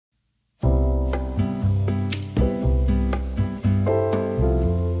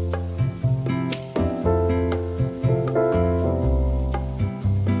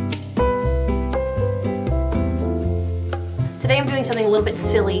little bit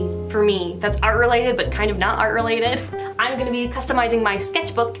silly for me. That's art related, but kind of not art related. I'm gonna be customizing my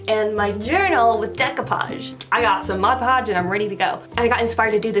sketchbook and my journal with decoupage. I got some Mod Podge and I'm ready to go. And I got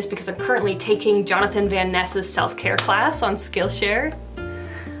inspired to do this because I'm currently taking Jonathon Van Ness's self-care class on Skillshare.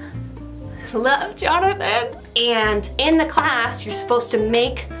 Love Jonathon. And in the class, you're supposed to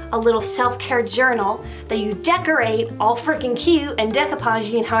make a little self-care journal that you decorate all freaking cute and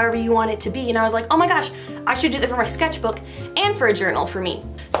decoupage and however you want it to be. And I was like, oh my gosh, I should do that for my sketchbook and for a journal for me.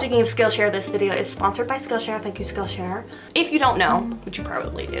 Speaking of Skillshare, this video is sponsored by Skillshare. Thank you, Skillshare. If you don't know, which you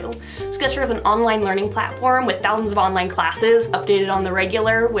probably do, Skillshare is an online learning platform with thousands of online classes updated on the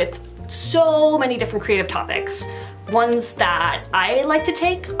regular with so many different creative topics. Ones that I like to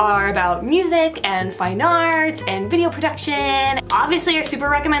take are about music and fine arts and video production. Obviously, I super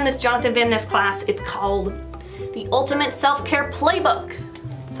recommend this Jonathon Van Ness class. It's called The Ultimate Self-Care Playbook.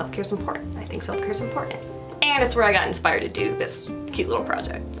 Self-care is important. I think self-care is important. And it's where I got inspired to do this cute little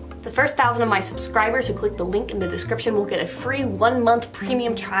project. The first 1,000 of my subscribers who click the link in the description will get a free 1-month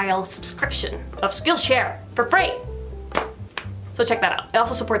premium trial subscription of Skillshare for free. So check that out. It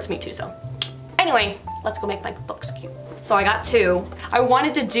also supports me too, so. Anyway, let's go make my books cute. So I got 2. I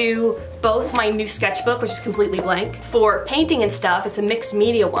wanted to do both my new sketchbook, which is completely blank, for painting and stuff. It's a mixed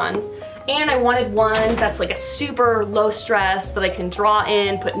media one. And I wanted one that's like a super low stress that I can draw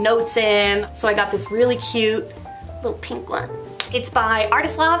in, put notes in. So I got this really cute little pink one. It's by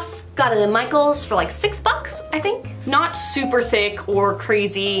Artislav. Got it in Michael's for like $6, I think. Not super thick or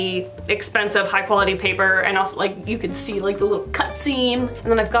crazy expensive high quality paper, and also like you can see like the little cut seam. And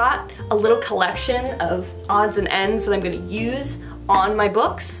then I've got a little collection of odds and ends that I'm gonna use on my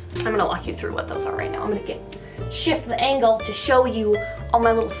books. I'm gonna walk you through what those are right now. I'm gonna shift the angle to show you all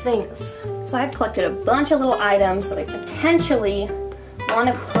my little things. So I've collected a bunch of little items that I potentially want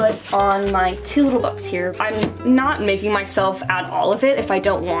to put on my 2 little books here. I'm not making myself add all of it if I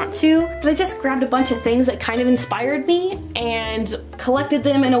don't want to, but I just grabbed a bunch of things that kind of inspired me and collected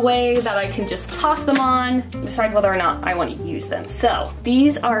them in a way that I can just toss them on and decide whether or not I want to use them. So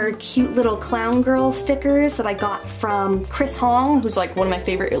these are cute little clown girl stickers that I got from Chris Hong, who's like one of my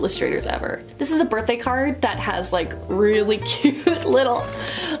favorite illustrators ever. This is a birthday card that has like really cute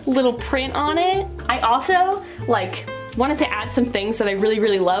little print on it. I also wanted to add some things that I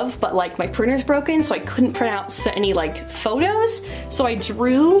really love, but like my printer's broken, so I couldn't print out any like photos. So I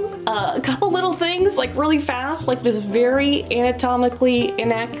drew a couple little things like really fast, like this very anatomically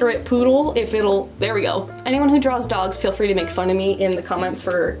inaccurate poodle. There we go. Anyone who draws dogs, feel free to make fun of me in the comments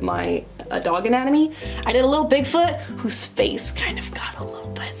for my dog anatomy. I did a little Bigfoot whose face kind of got a little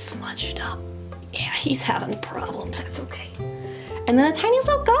bit smudged up. Yeah, he's having problems, that's okay. And then a tiny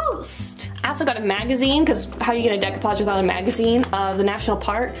little ghost. I also got a magazine, because how are you gonna decoupage without a magazine of the national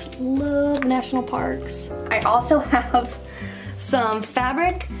parks? Love national parks. I also have some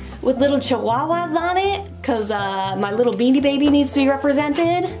fabric with little chihuahuas on it, because my little beanie baby needs to be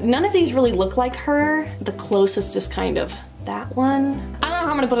represented. None of these really look like her. The closest is kind of that one. I don't know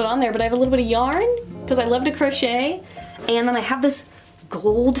how I'm gonna put it on there, but I have a little bit of yarn, because I love to crochet. And then I have this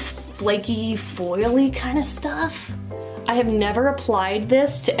gold flaky foily kind of stuff. I have never applied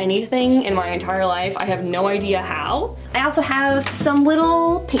this to anything in my entire life. I have no idea how. I also have some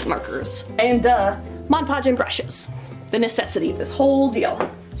little paint markers and Mod Podge and brushes. The necessity of this whole deal.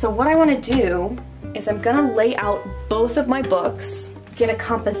 So what I want to do is I'm gonna lay out both of my books, get a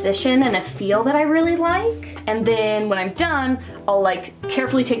composition and a feel that I really like, and then when I'm done, I'll like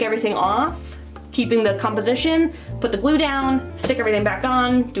carefully take everything off, keeping the composition, put the glue down, stick everything back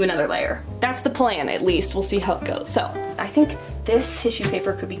on, do another layer. That's the plan, at least. We'll see how it goes. So I think this tissue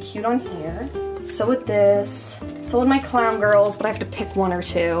paper could be cute on here. So would this. So would my clown girls, but I have to pick 1 or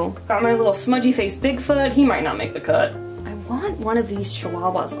 2. Got my little smudgy face Bigfoot. He might not make the cut. I want one of these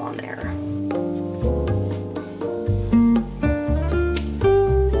chihuahuas on there.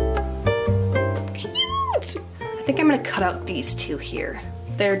 Cute! I think I'm gonna cut out these 2 here.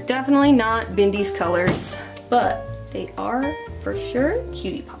 They're definitely not Bindy's colors, but they are for sure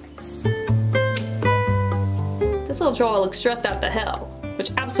cutie pies. This little chihuahua looks stressed out to hell,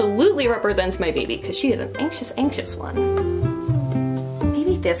 which absolutely represents my baby because she is an anxious one.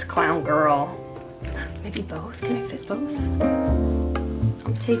 Maybe this clown girl. Maybe both. Can I fit both?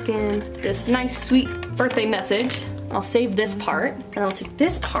 I'm taking this nice sweet birthday message. I'll save this part, and I'll take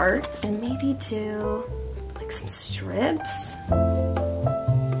this part and maybe do like some strips.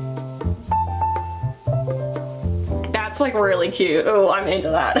 That's like really cute. Oh, I'm into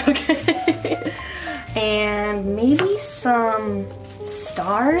that. Okay. And maybe some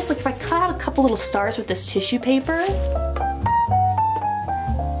stars. Like if I cut out a couple little stars with this tissue paper.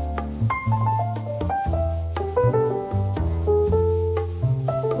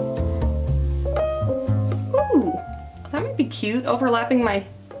 cute overlapping my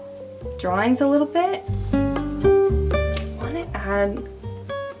drawings a little bit. I want to add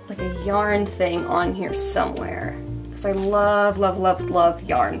like a yarn thing on here somewhere because I love, love, love, love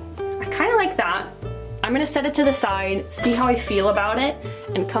yarn. I kind of like that. I'm gonna set it to the side, see how I feel about it,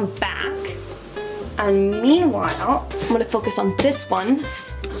 and come back. And meanwhile, I'm gonna focus on this one.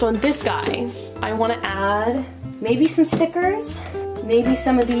 So on this guy, I wanna add maybe some stickers, maybe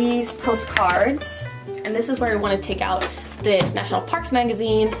some of these postcards. And this is where I wanna take out this National Parks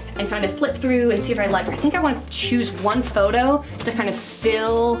magazine and kind of flip through and see if I like it. I think I want to choose one photo to kind of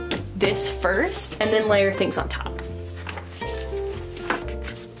fill this first and then layer things on top.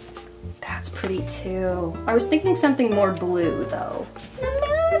 That's pretty too. I was thinking something more blue though.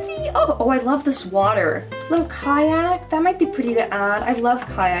 Oh, I love this water. Little kayak, that might be pretty to add. I love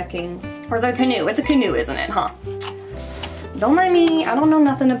kayaking. Or is that a canoe? It's a canoe, isn't it, huh? Don't mind me, I don't know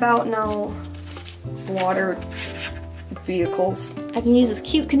nothing about no water vehicles. I can use this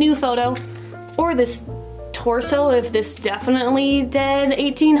cute canoe photo or this torso of this definitely dead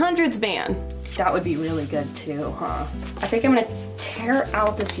 1800s man. That would be really good too, huh? I think I'm gonna tear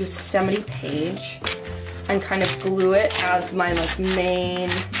out this Yosemite page and kind of glue it as my like main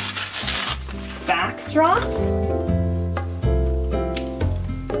backdrop.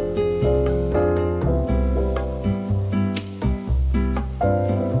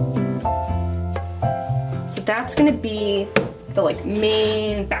 So that's gonna be the like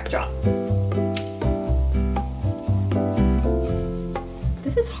main backdrop.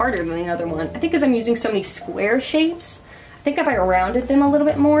 This is harder than the other one. I think because I'm using so many square shapes, I think if I rounded them a little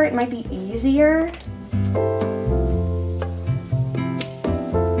bit more, it might be easier.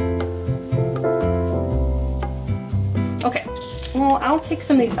 Okay, well, I'll take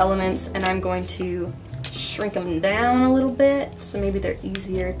some of these elements and I'm going to shrink them down a little bit so maybe they're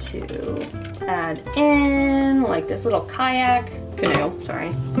easier to add in, like this little canoe,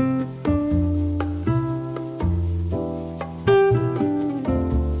 sorry.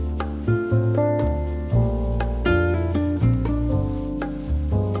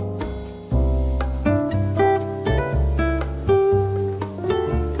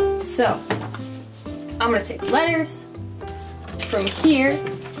 So, I'm gonna take letters from here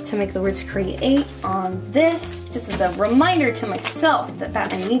to make the words create on this, just as a reminder to myself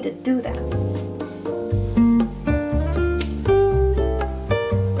that I need to do that.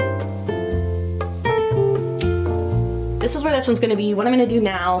 This is where this one's gonna be. What I'm gonna do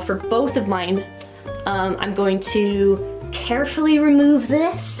now for both of mine, I'm going to carefully remove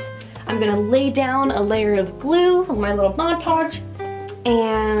this. I'm gonna lay down a layer of glue on my little Mod Podge,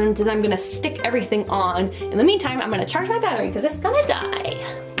 and then I'm gonna stick everything on. In the meantime, I'm gonna charge my battery because it's gonna die.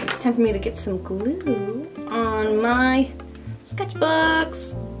 It's time for me to get some glue on my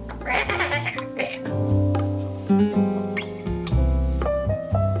sketchbooks.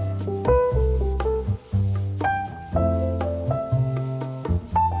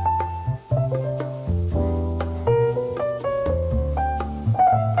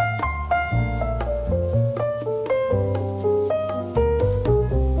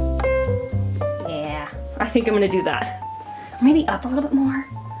 I think I'm gonna do that. Maybe up a little bit more.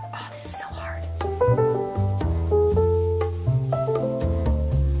 Oh, this is so hard.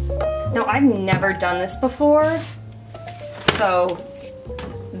 Now, I've never done this before, so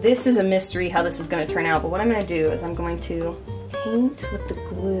this is a mystery how this is gonna turn out, but what I'm gonna do is I'm going to paint with the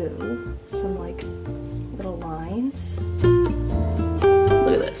glue some like little lines.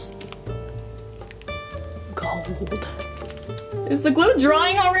 Look at this. Gold. Is the glue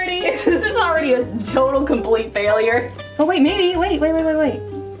drying already? This is already a total complete failure. Oh wait, maybe, wait.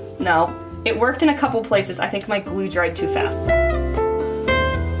 No, it worked in a couple places. I think my glue dried too fast.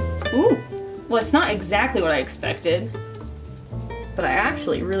 Ooh, well it's not exactly what I expected, but I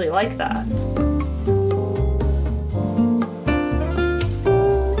actually really like that.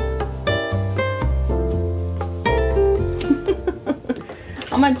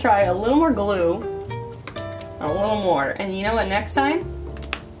 I'm gonna try a little more glue. A little more, and you know what, next time,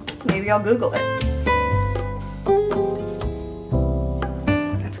 maybe I'll Google it.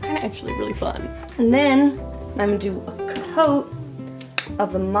 That's kind of actually really fun. And then I'm gonna do a coat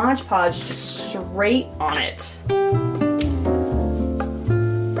of the Mod Podge just straight on it.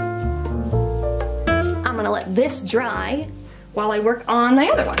 I'm gonna let this dry while I work on my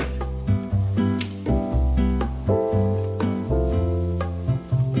other one.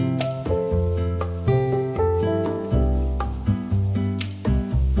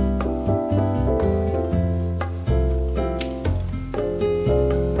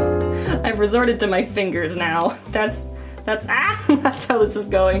 I've resorted to my fingers now. That's how this is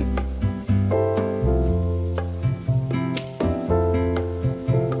going.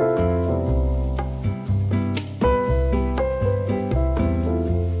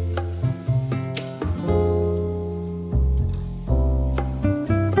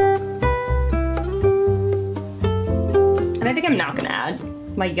 I think I'm not gonna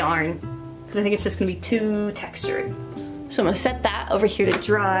add my yarn because I think it's just gonna be too textured. So I'm gonna set that over here to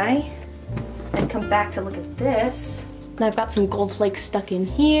dry and come back to look at this. And I've got some gold flakes stuck in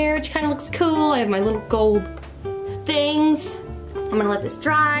here, which kind of looks cool. I have my little gold things. I'm gonna let this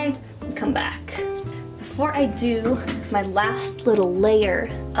dry and come back. Before I do my last little layer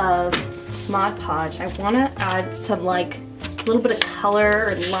of Mod Podge, I wanna add some like a little bit of color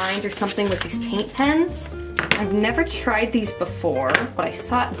or lines or something with these paint pens. I've never tried these before, but I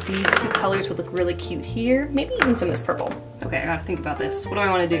thought these two colors would look really cute here. Maybe even some of this purple. Okay, I gotta think about this. What do I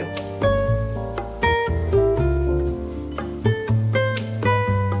wanna do?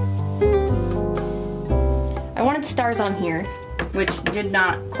 I wanted stars on here, which did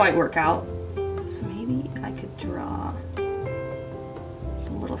not quite work out. So maybe I could draw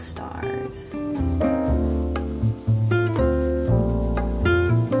some little stars.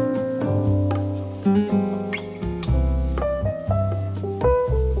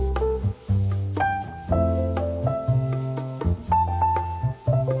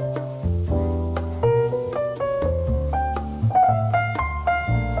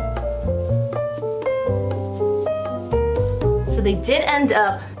 So they did end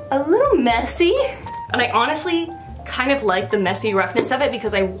up a little messy, and I honestly kind of like the messy roughness of it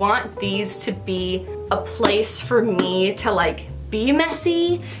because I want these to be a place for me to like be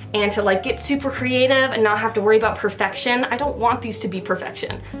messy and to like get super creative and not have to worry about perfection. I don't want these to be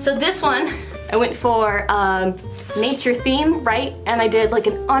perfection. So this one, I went for nature theme, right? And I did like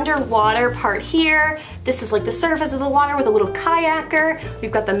an underwater part here. This is like the surface of the water with a little kayaker.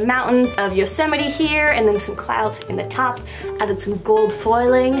 We've got the mountains of Yosemite here and then some clouds in the top. Added some gold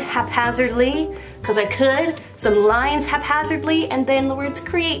foiling haphazardly, because I could, some lines haphazardly, and then the words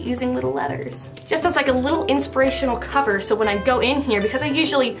create using little letters. Just as like a little inspirational cover, so when I go in here, because I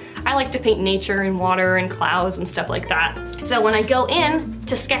like to paint nature and water and clouds and stuff like that. So when I go in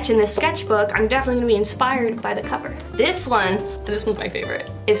to sketch in this sketchbook, I'm definitely gonna be inspired by the cover. This one's my favorite,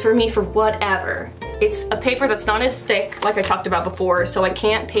 is for me for whatever. It's a paper that's not as thick, like I talked about before, so I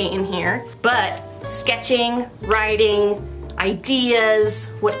can't paint in here, but sketching, writing,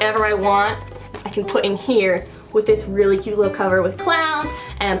 ideas, whatever I want, I can put in here with this really cute little cover with clowns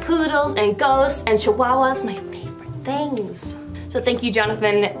and poodles and ghosts and chihuahuas, my favorite things. So thank you,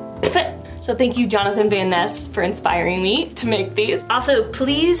 Jonathon Van Ness, for inspiring me to make these. Also,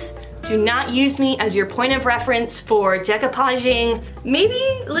 please do not use me as your point of reference for decoupaging. Maybe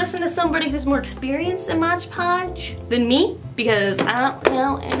listen to somebody who's more experienced in Mod Podge than me, because I don't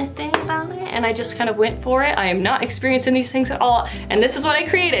know anything about it and I just kind of went for it. I am not experienced in these things at all, and this is what I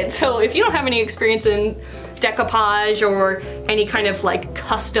created. So if you don't have any experience in decoupage or any kind of like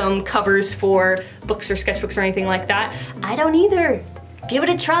custom covers for books or sketchbooks or anything like that, I don't either. Give it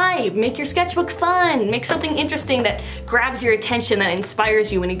a try, make your sketchbook fun, make something interesting that grabs your attention, that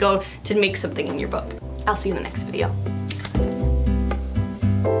inspires you when you go to make something in your book. I'll see you in the next video.